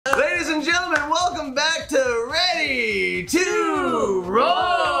and gentlemen, welcome back to Ready to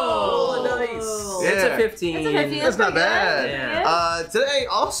Roll. Nice. Yeah. It's a 15. It's a 15. That's not bad. Yeah. Today,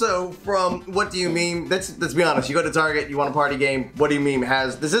 also from What Do You Meme? Let's be honest. You go to Target, you want a party game. What Do You Meme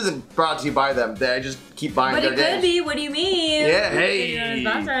has? This isn't brought to you by them. They just keep buying But their it could games. be. What do you mean? Yeah. Hey. Give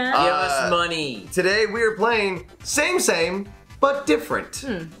us money. Today we are playing same but different.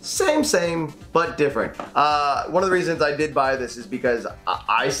 Same but different. One of the reasons I did buy this is because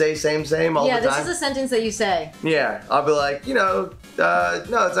I say same all the time. Yeah, this is a sentence that you say. Yeah, I'll be like, no,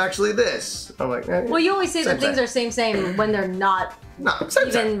 it's actually this. I'm like, Well, you always say that things are same when they're not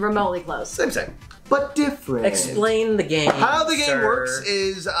even remotely close. Same, but different. Explain the game. How the game sir. works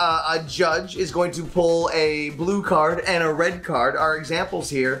is a judge is going to pull a blue card and a red card. Our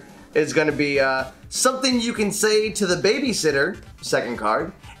examples here is going to be something you can say to the babysitter, second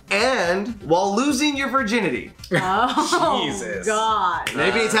card, and while losing your virginity. Oh, Jesus. God.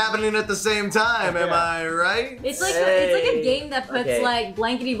 Maybe it's happening at the same time, am I right? It's like a game that puts like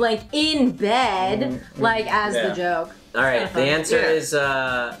blankety blank in bed, like as the joke. All right, the answer is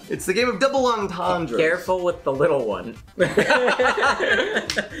It's the game of double entendre. careful with the little one.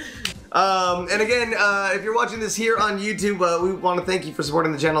 And again, if you're watching this here on YouTube, we want to thank you for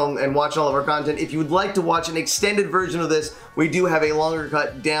supporting the channel and watching all of our content. If you would like to watch an extended version of this, we do have a longer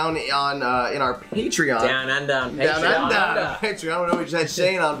cut down on in our Patreon. Down. Patreon. I don't know, we just had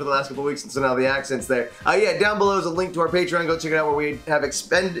Shane on for the last couple weeks, and so now the accent's there. Yeah, down below is a link to our Patreon. Go check it out, where we have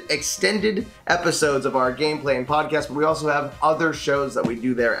extended episodes of our gameplay and podcast, but we also have other shows that we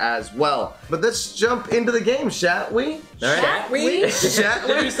do there as well. But let's jump into the game, shat we? All right. Shat Did we? you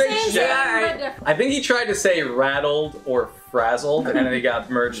say Same, shat? but different. I think he tried to say rattled or frazzled, and then they got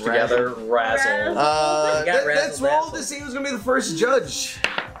merged together. Razzled. Let's roll to see who's gonna be the first judge.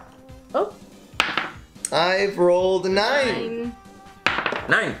 Oh. I've rolled a 9.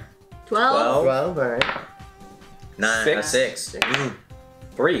 9. 12. 12, alright. 9. Six. 6. Okay.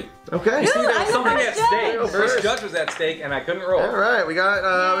 Three. Dude, See, there I'm was the something first at stake. judge. First judge was at stake, and I couldn't roll. Alright, we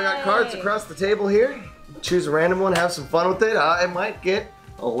got cards Yay. across the table here. Choose a random one, have some fun with it. It might get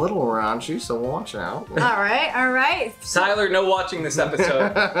a little raunchy, so watch out. All right. Tyler, no watching this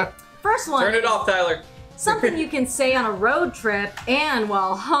episode. First one. Turn it off, Tyler. Something you can say on a road trip and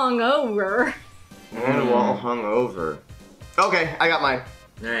while hungover. And while hung over. Okay, I got mine.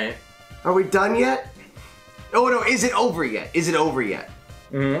 All right. Are we done yet? Oh no, is it over yet? Is it over yet?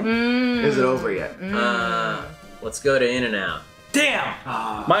 Mm-hmm. Is it over yet? Let's go to In-N-Out.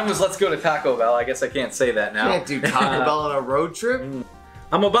 Damn! Mine was let's go to Taco Bell. I guess I can't say that now. Can't do Taco Bell on a road trip?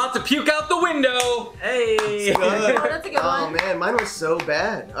 I'm about to puke out the window! Hey! Oh, that's a good Oh one. man, mine was so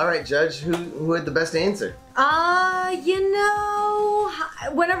bad. Alright, Judge, who had the best answer?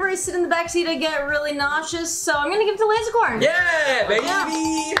 Whenever I sit in the back seat, I get really nauseous, so I'm gonna give it to Lasercorn. Yeah, baby!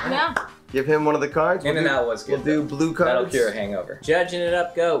 Yeah. Give him one of the cards. In-N-Out was good. We'll do blue cards. That'll cure a hangover. Judging it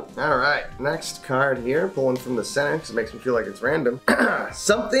up, go. Alright, next card here, pulling from the center because it makes me feel like it's random.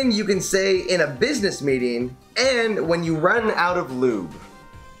 Something you can say in a business meeting and when you run out of lube.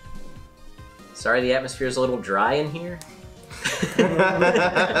 Sorry, the atmosphere's a little dry in here. Do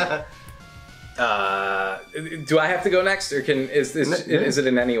I have to go next, or is it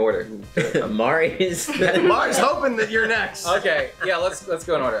in any order? Mari's. Mark's hoping that you're next. Okay, yeah, let's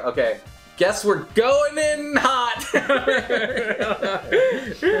go in order. Okay, guess we're going in hot.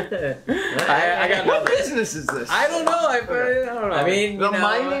 I got What nothing. business is this? I don't know. I don't know. I mean, The you know,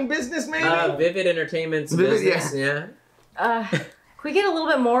 mining business, maybe? Vivid Entertainment's Vivid, business. Yeah. Can we get a little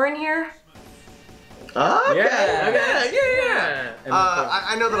bit more in here? Okay. Yeah.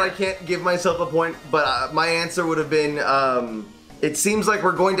 I know that I can't give myself a point, but my answer would have been, it seems like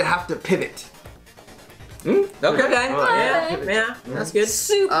we're going to have to pivot. Okay. Yeah, that's good.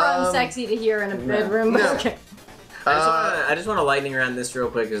 Super unsexy to hear in a bedroom, but no. okay. I just want to lightning around this real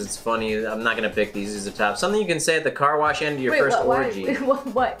quick because it's funny. I'm not gonna pick these as the top. Something you can say at the car wash end of your first orgy.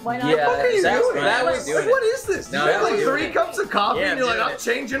 Why not? Yeah. What are you That's doing? fine. That was Like, what is this? No, you have I'm like doing 3 it. cups of coffee Yeah, and you're like, doing I'm it.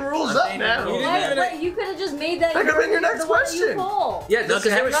 changing rules I'm up changing now. rules. You could have just made that. That could've been your next the one you question. pull. Yeah, No, just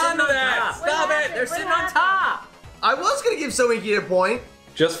because they were hang on sitting to on that. top. Stop What it. happened? They're What sitting on happened? top. I was going to give Soiki a point.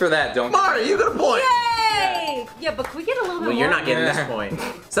 Just for that, don't. Mari, you got a point. Yay! Yeah, but can we get a little bit Well, more? you're not getting Yeah. this point.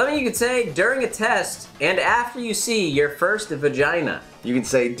 Something you could say during a test and after you see your first vagina. You can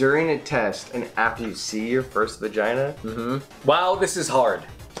say during a test and after you see your first vagina. Wow, this is hard.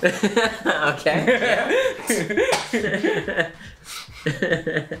 Okay.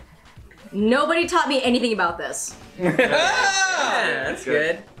 Nobody taught me anything about this. Yeah, that's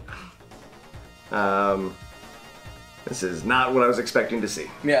good. This is not what I was expecting to see.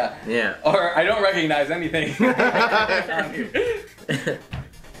 Yeah. Yeah. Or I don't recognize anything.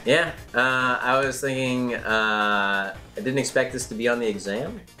 Yeah, I was thinking, I didn't expect this to be on the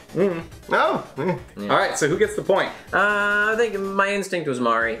exam. Oh. Yeah. Yeah. All right, so who gets the point? I think my instinct was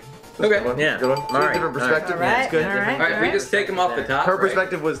Mari. Okay. Good one. Yeah. Good one. So Alright. different perspective. Alright. That's good. Alright. All right, we just take them off the top. Her right?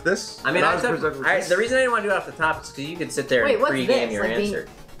 perspective was this. I mean, Nana's perspective was this. the reason I didn't want to do it off the top is because you could sit there Wait, and what's pre-game this? your Like being- answer.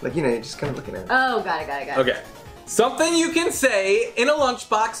 Like, you know, you're just kind of looking at it. Oh, got it. Okay. Something you can say in a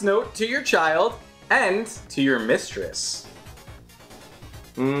lunchbox note to your child and to your mistress.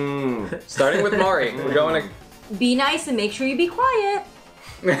 Starting with Mari. We're going Be nice and make sure you be quiet.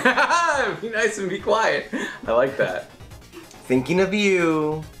 to be nice and be quiet. I like that. Thinking of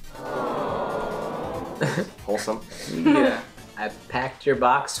you. Wholesome. Yeah. I packed your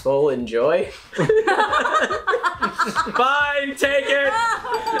box full. Enjoy. Fine, take it.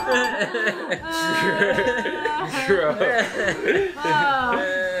 Gross.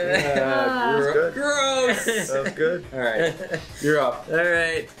 That's good. Gross. That was good. All right, you're up. All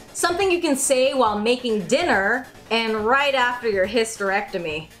right. Something you can say while making dinner and right after your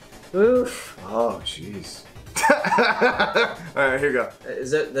hysterectomy. Oof. Oh, jeez. Alright, here we go.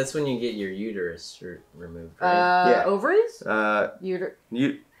 That's when you get your uterus removed, right? Yeah. Ovaries? Uterus.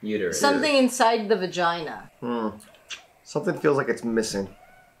 Uterus. Something inside the vagina. Something feels like it's missing.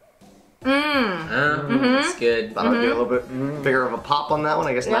 That's good. Thought I'd get a little bit bigger of a pop on that one.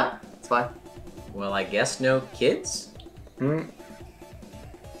 I guess not. It's fine. Well, I guess no kids. So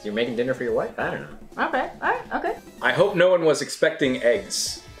you're making dinner for your wife? I don't know. Okay, alright, okay. I hope no one was expecting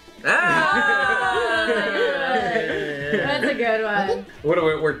eggs. That's a good one. Would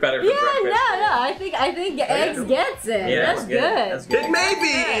have worked better for Yeah, breakfast. no, I think eggs gets it. Yeah, That's good. good. That's good. It may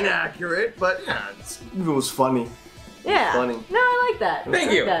be inaccurate, but it was funny. Yeah. Funny. No, I like that. Thank I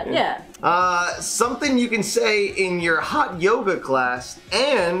like you. that, yeah. Something you can say in your hot yoga class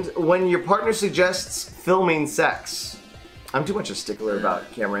and when your partner suggests filming sex. I'm too much a stickler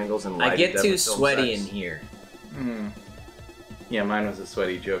about camera angles and lighting. I get to too film sweaty sex. in here. Yeah, mine was a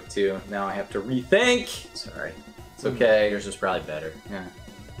sweaty joke too. Now I have to rethink. Sorry. It's okay. Yours was probably better. Yeah.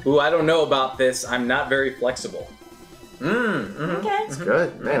 Ooh, I don't know about this. I'm not very flexible. Okay. It's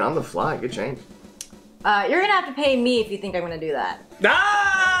good. Man, on the fly. Good change. You're gonna have to pay me if you think I'm gonna do that.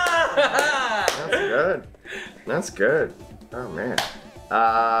 Ah! That's good. That's good. Oh, man.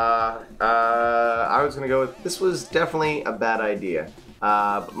 I was going to go with, this was definitely a bad idea.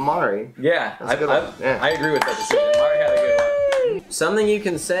 But Mari. Yeah, That's a good one. Yeah. I agree with that decision. Mari had a good one. Something you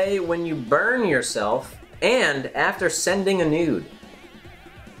can say when you burn yourself and after sending a nude.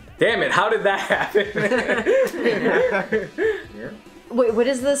 Damn it, how did that happen? Wait, what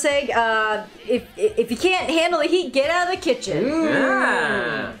does this say? If you can't handle the heat, get out of the kitchen.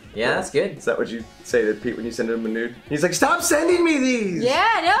 Ah. Yeah, that's good. Is that what you say to Pete when you send him a nude? He's like, stop sending me these!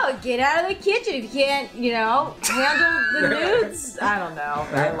 Yeah, no, get out of the kitchen if you can't, handle the nudes. I don't know.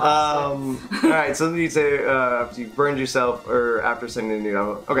 Alright, something you say after you've burned yourself or after sending a nude.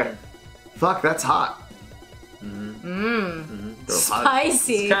 Okay. Fuck, that's hot.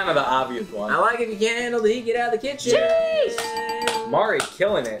 Spicy. It's kind of the obvious one. I like if you can't handle the heat, get out of the kitchen. Jeez. Mari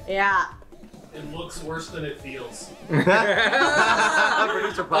killing it. Yeah. It looks worse than it feels. Producer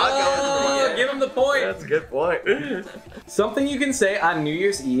podcast. Oh, give him the point. That's a good point. Something you can say on New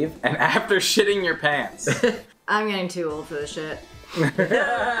Year's Eve and after shitting your pants. I'm getting too old for this shit.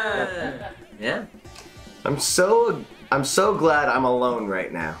 Yeah. I'm so glad I'm alone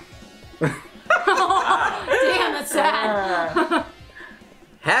right now. Damn, that's sad.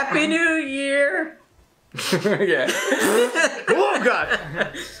 Happy New Year. Yeah. Oh God!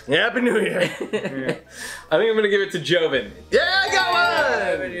 Happy New Year! I think I'm gonna give it to Joven. Yeah, I got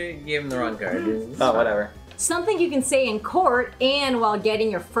one! Gave him the wrong card. Oh, whatever. Something you can say in court and while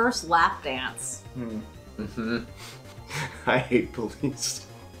getting your first lap dance. I hate police.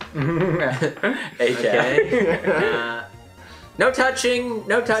 Okay. No touching.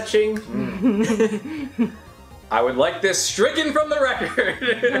 No touching. I would like this stricken from the record.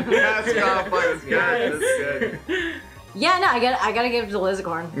 That's good. That's good. Yeah, no, I gotta give it to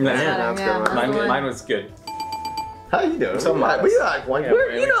Lizicorn. that's good. Mine was good. How you doing? So modest. We like one. Yeah,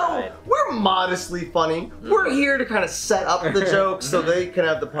 We're, we tried. we're modestly funny. We're here to kind of set up the jokes so they can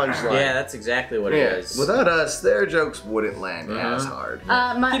have the punchline. Yeah, that's exactly what it is. Without us, their jokes wouldn't land as hard. Keep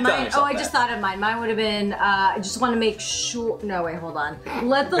telling yourself I just thought of mine. Mine would have been, I just want to make sure, no, wait, hold on.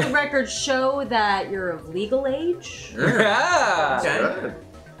 Let the record show that you're of legal age. Yeah. Okay.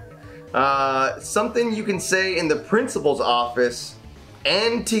 Good. Something you can say in the principal's office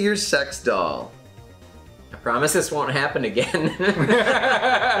and to your sex doll. I promise this won't happen again.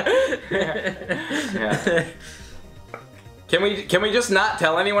 Yeah. Can we just not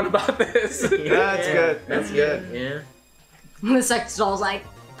tell anyone about this? That's good. That's good. Yeah. The sex doll's like,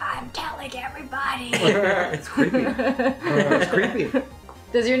 I'm telling everybody. It's creepy. It's creepy.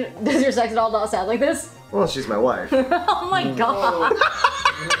 Does your sex doll not sound like this? Well, she's my wife. Oh my god.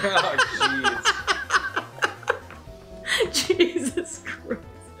 Oh, Jesus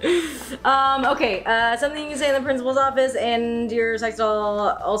Christ. Okay, something you can say in the principal's office and your sex doll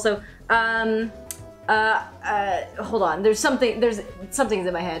also. Hold on. There's something's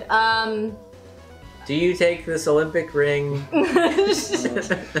in my head. Do you take this Olympic ring?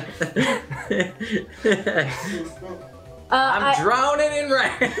 I'm drowning in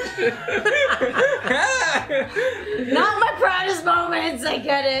rain. Not my proudest moments. I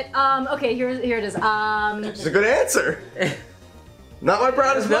get it. Okay, here it is. It's a good answer. Not my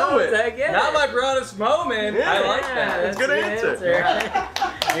proudest moment. I get Not it. my proudest moment. Yeah. I like that. It's a good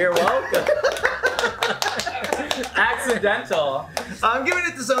answer. You're welcome. Accidental. I'm giving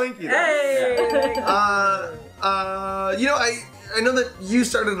it to Soinky. Hey! You know, I know that you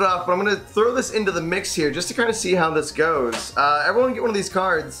started it off, but I'm gonna throw this into the mix here just to kind of see how this goes. Everyone get one of these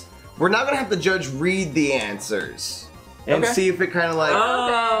cards. We're not gonna have the judge read the answers and see if it kind of like.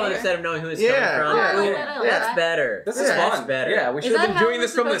 Oh, instead of knowing who it's coming from. Yeah. That's better. This is That's fun. better. Yeah, we Is should have that been how doing it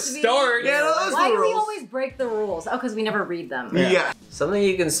this was from the supposed to be? start. Yeah, no, those Why are the do we rules. always break the rules? Oh, because we never read them. Yeah. Something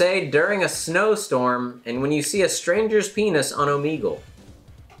you can say during a snowstorm and when you see a stranger's penis on Omegle.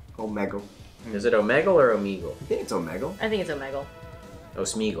 Omegle. Is it Omegle or Omegle? I think it's Omegle. I think it's Omegle. Oh,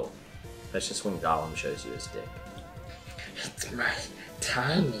 Smeagol. That's just when Gollum shows you his dick. It's my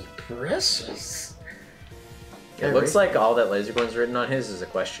tiny precious. It looks like all that Laserborn's written on his is a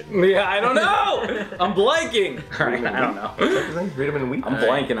question. Yeah, I don't know. I'm blanking. Alright, I don't know. Read them in a week. I'm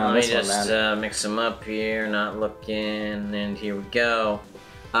blanking on Let this me one, just man. mix them up here, not looking, and here we go.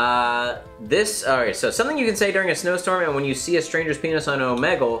 Alright, so something you can say during a snowstorm and when you see a stranger's penis on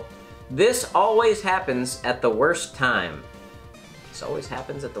Omegle, this always happens at the worst time. This always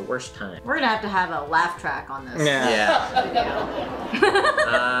happens at the worst time. We're gonna have a laugh track on this. Yeah.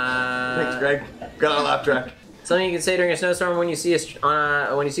 Thanks, Greg. Got a laugh track. Something you can say during a snowstorm when you see a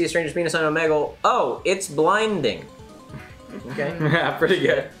stranger's penis on Omegle. Oh, it's blinding. Okay. Yeah, pretty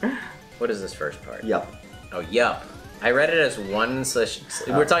good. What is this first part? Yup. Oh, yup. I read it as one slash.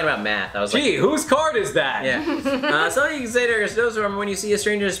 We're talking about math. I was Gee, like, whose card is that? yeah. Something you can say during a snowstorm when you see a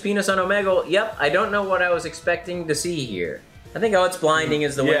stranger's penis on Omegle. Yep. I don't know what I was expecting to see here. I think oh, it's blinding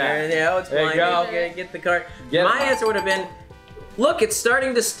is the winner. Yeah. Oh, it's There you blinding. go. Okay, get the card. Get My it. answer would have been, look, it's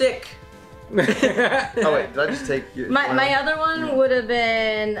starting to stick. Oh wait, did I just take your? My other one would have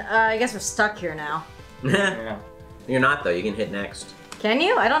been. I guess we're stuck here now. Yeah. You're not though. You can hit next. Can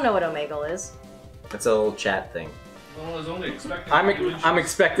you? I don't know what Omegle is. That's a little chat thing. Well, I was only expecting. I'm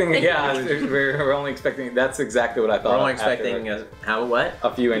expecting. Yeah, we're only expecting. That's exactly what I thought. We're only after expecting that. how what?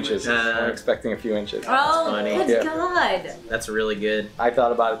 A few inches. Uh, I'm expecting a few inches. Oh, funny. good Yeah. God! That's really good. I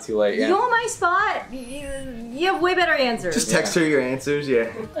thought about it too late. Yeah. You on my spot. You have way better answers. Just text her your answers.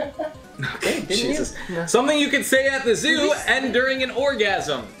 Yeah. Okay, Jesus. Something you could say at the zoo and during an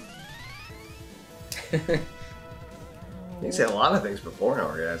orgasm. You can say a lot of things before an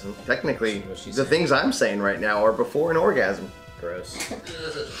orgasm. Technically, What she the said. things I'm saying right now are before an orgasm. Gross.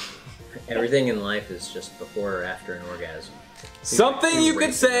 Everything in life is just before or after an orgasm. Something you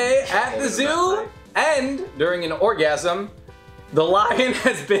could say at the zoo and during an orgasm. The lion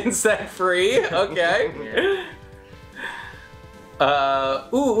has been set free. Okay. Yeah.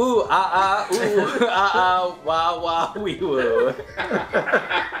 Ooh, ah, wah, wah, wee, woo.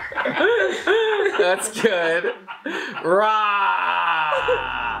 That's good. Rah!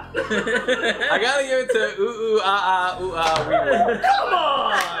 I gotta give it to wee, woo. Come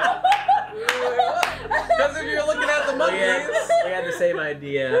on! Because if you're looking at the monkeys. We had the same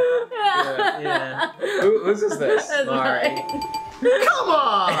idea. Yeah. Whose is this? That's Sorry. mine. Come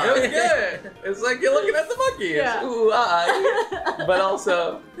on! It was good. It's like you're looking at the monkeys. Yeah. Ooh, but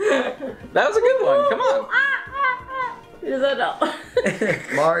also, that was a good one. Come on. Is that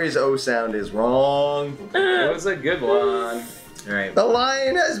no? Mari's O sound is wrong. It was a good one. All right. The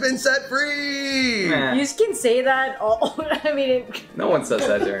lion has been set free! Nah. You can say that all. I mean, No one says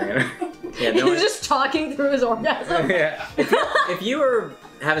that during it. Yeah. he's No one, just talking through his orgasm. Yeah. if you were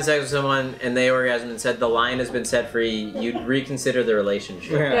having sex with someone and they orgasmed and said the lion has been set free, you'd reconsider the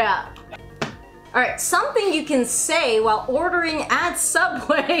relationship. Yeah. Alright, something you can say while ordering at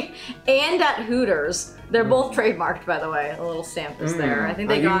Subway and at Hooters. They're both trademarked, by the way. A little stamp is there. I think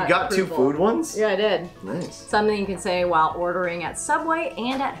they You got got two approval. food ones? Yeah, I did. Nice. Something you can say while ordering at Subway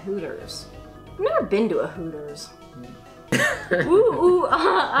and at Hooters. I've never been to a Hooters. Ooh, ooh,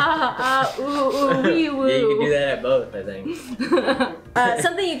 ooh, wee, woo. Yeah, you can do that at both, I think.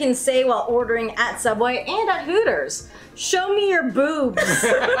 Something you can say while ordering at Subway and at Hooters. Show me your boobs.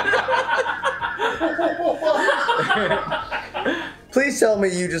 Please tell me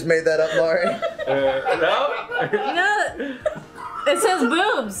you just made that up, Mari. No? No, it says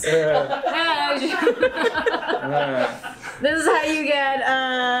boobs. This is how you get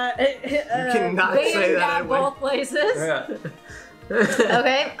You cannot banned say that at anyway. both places. Yeah.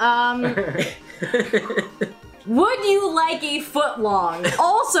 Okay. Would you like a footlong?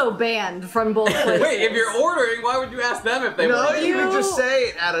 Also banned from both places. Wait, if you're ordering, why would you ask them if they No, want? you can just say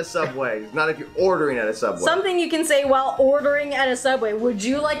it at a Subway, not if you're ordering at a Subway. Something you can say while ordering at a Subway. Would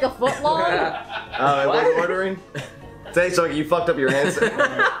you like a footlong? I was ordering. Say so you fucked up your answer.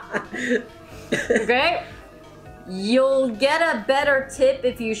 Okay. You'll get a better tip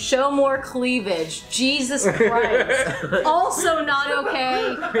if you show more cleavage. Jesus Christ. Also not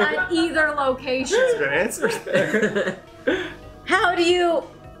okay at either location. Good answer. How do you...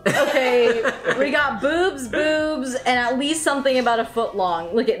 Okay, we got boobs, and at least something about a foot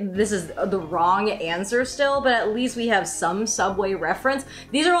long. Look at this is the wrong answer still, but at least we have some Subway reference.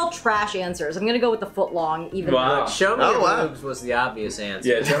 These are all trash answers. I'm gonna go with the foot long, even Wow. Show me Oh, your wow. boobs was the obvious answer.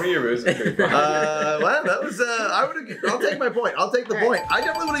 Yeah, tell me your boobs. Well, that was. I'll take my point. I'll take the point. I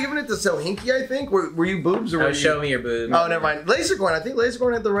definitely would have given it to Sohinki. I think. Were you boobs or were Oh, you? show me your boobs. Oh, never mind. Lasercorn. I think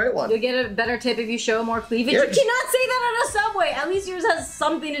Lasercorn had the right one. You'll get a better tip if you show more cleavage. Yeah. You cannot say that at a Subway. At least yours has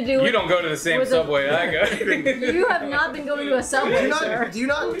something to do with... You don't go to the same With a- Subway I go. You have not been going to a Subway, sir. Do you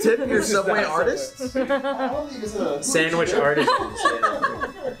not tip your Subway artists? Sandwich artist.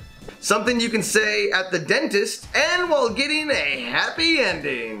 Something you can say at the dentist and while getting a happy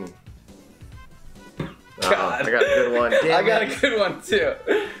ending. God. I got a good one. Damn I got it. a good one too.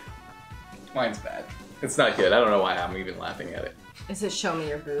 Mine's bad. It's not good. I don't know why I'm even laughing at it. Is it show me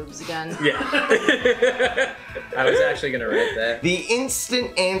your boobs again? Yeah. I was actually gonna write that. The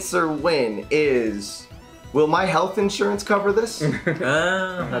instant answer win is, will my health insurance cover this?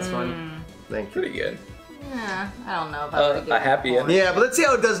 Oh, that's fun. Thank you. Pretty good. Yeah, I don't know if I would A happy ending. Yeah, but let's see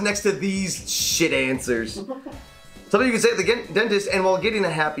how it does next to these shit answers. Something you can say at the dentist and while getting a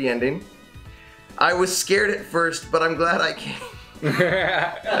happy ending. I was scared at first, but I'm glad I came.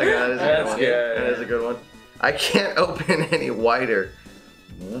 That's good. That is a good one. I can't open any wider.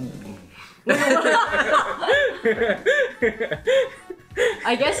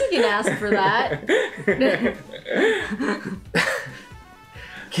 I guess you can ask for that.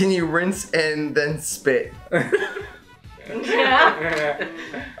 Can you rinse and then spit? Yeah.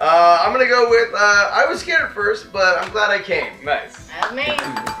 I'm gonna go with, I was scared at first, but I'm glad I came. Nice. That's me.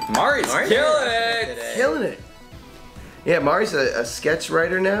 Mari's Mari's killing today. it. Killing it. Yeah, Mari's a sketch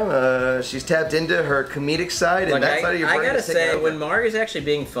writer now. She's tapped into her comedic side, and Like, that side of your I brain gotta is taking say, over. when Mario's actually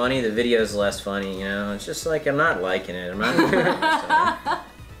being funny, the video's less funny, you know? It's just like, I'm not liking it. I'm not.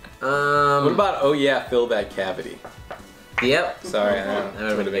 What about, oh yeah, fill that cavity? Yep. Sorry,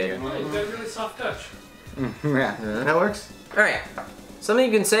 That would've been good. Well, you've got a really soft touch. Yeah. That works. Alright. Something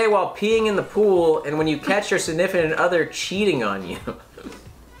you can say while peeing in the pool and when you catch your significant other cheating on you.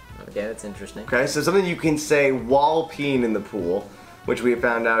 Okay, that's interesting. Okay, so something you can say while peeing in the pool, which we have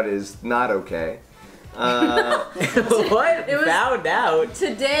found out is not okay. What? It was- Found out.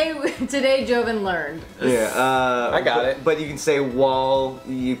 Today Joven learned. Yeah, I got it. But you can say while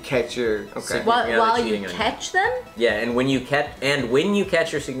you catch your. Okay. What? Yeah, While they're you cheating on you. catch them? Yeah, and when you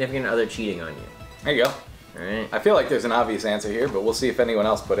catch your significant other cheating on you. There you go. Alright. I feel like there's an obvious answer here, but we'll see if anyone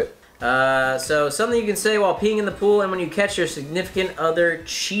else put it. So something you can say while peeing in the pool and when you catch your significant other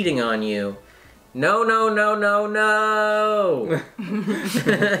cheating on you. No, no, no, no, no.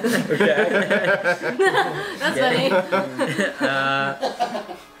 Okay. That's funny.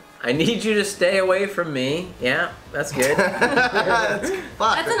 I need you to stay away from me. Yeah, that's good. That's,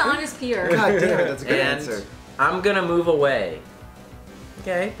 fuck. That's an honest peer. God damn it, that's a good And answer. I'm gonna move away.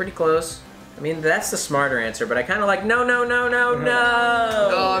 Okay, pretty close. I mean, that's the smarter answer, but I kind of like no, no, no, no, no.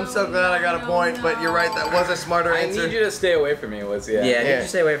 Oh, I'm so glad I got a point, but you're right, that was a smarter I answer. need you to stay away from me was, Yeah, I need Yeah. you to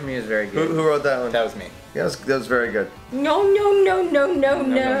stay away from me is very good. Who wrote that one? That was me. Yeah, that was very good. No, no, no, no, no,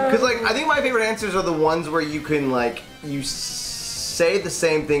 no. Because, like, I think my favorite answers are the ones where you can, like, you say the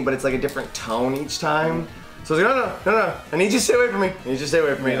same thing, but it's like a different tone each time. So it's like, no, no, no, no, I need you to stay away from me. I need you to stay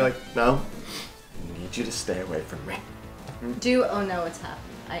away from me. Yeah. You're like, no, I need you to stay away from me. Oh no, it's happening.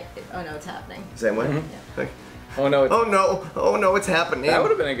 Oh no, it's happening. Same way? Like, Oh no, it's, oh no, it's happening. that would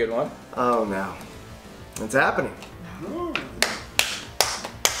have been a good one. Oh no, it's happening.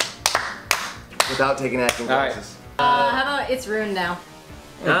 Without taking acting All right. classes. How about it's ruined now?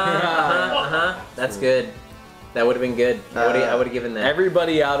 That's good. That would have been good. I would have given that.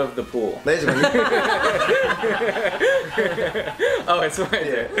 Everybody out of the pool. Ladies and gentlemen. Oh, it's right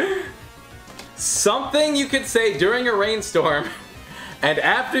there. Something you could say during a rainstorm and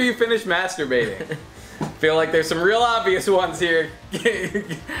after you finish masturbating. Feel like there's some real obvious ones here.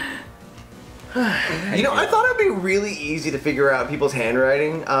 You know, I thought it'd be really easy to figure out people's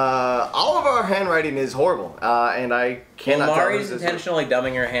handwriting. All of our handwriting is horrible, and I cannot tell Mari's whose is intentionally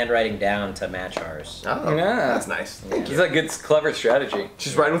dumbing her handwriting down to match ours. Oh, Yeah. that's nice. It's a good, clever strategy.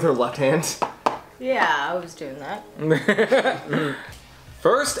 She's writing with her left hand. Yeah, I was doing that.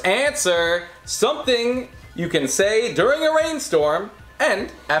 First answer, something you can say during a rainstorm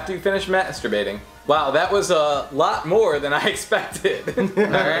and after you finish masturbating. Wow, that was a lot more than I expected.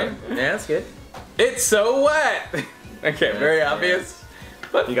 Alright? Yeah, that's good. It's so wet! Okay, very obvious.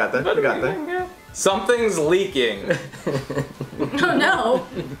 But You got that? You got that? yeah. Something's leaking. Oh no.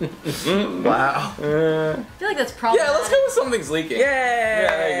 Wow. I feel like that's probably. Yeah, let's go with something's leaking.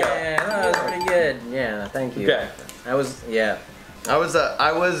 Yeah, there you go. That was pretty good. Yeah, thank you. Okay. I was I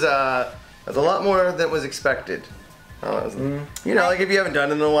was a lot more than was expected. That was, You know, like if you haven't done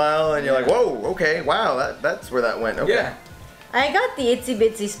it in a while and you're like, whoa, okay, wow, that's where that went. Okay. Yeah. I got the Itsy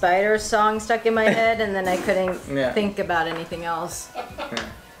Bitsy Spider song stuck in my head, and then I couldn't Yeah. think about anything else.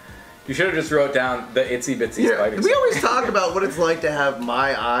 You should have just wrote down the itsy bitsy Yeah, spider. we always talk about what it's like to have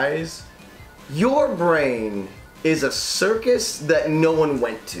my eyes. Your brain is a circus that no one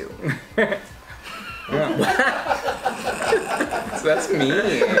went to. So that's mean.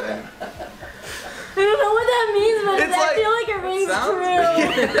 I don't know what that means, but It's I like- feel like it rings sounds- true.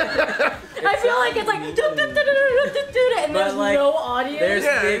 I feel like it's like and But, there's like, no audience. there's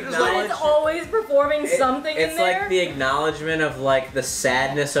Yeah, the it's but acknowledgement. it's always performing something in It's there. like the acknowledgement of like the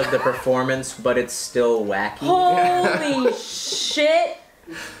sadness of the performance, but it's still wacky. Holy shit!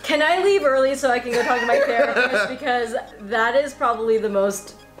 Can I leave early so I can go talk to my therapist? Because that is probably the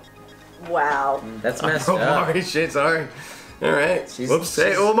most. Wow. That's messed Oh, up. Mari, shit, sorry. All right. Whoops.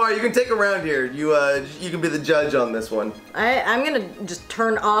 Hey, well, Mari, you can take a round here. You can be the judge on this one. I'm gonna just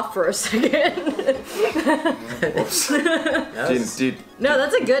turn off for a second. Whoops. That was- Dude, No,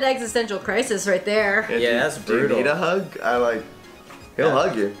 that's a good existential crisis right there. Yeah, that's Do you brutal. need a hug? He'll Yeah.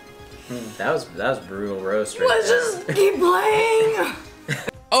 hug you. that was brutal roast right Let's there. just keep playing.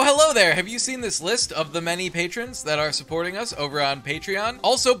 Oh, hello there! Have you seen this list of the many patrons that are supporting us over on Patreon?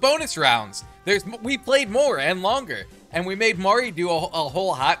 Also, bonus rounds! We played more and longer, and we made Mari do a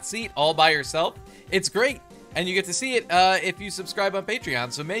whole hot seat all by herself. It's great, and you get to see it if you subscribe on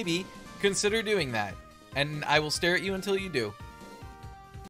Patreon, so maybe consider doing that. And I will stare at you until you do.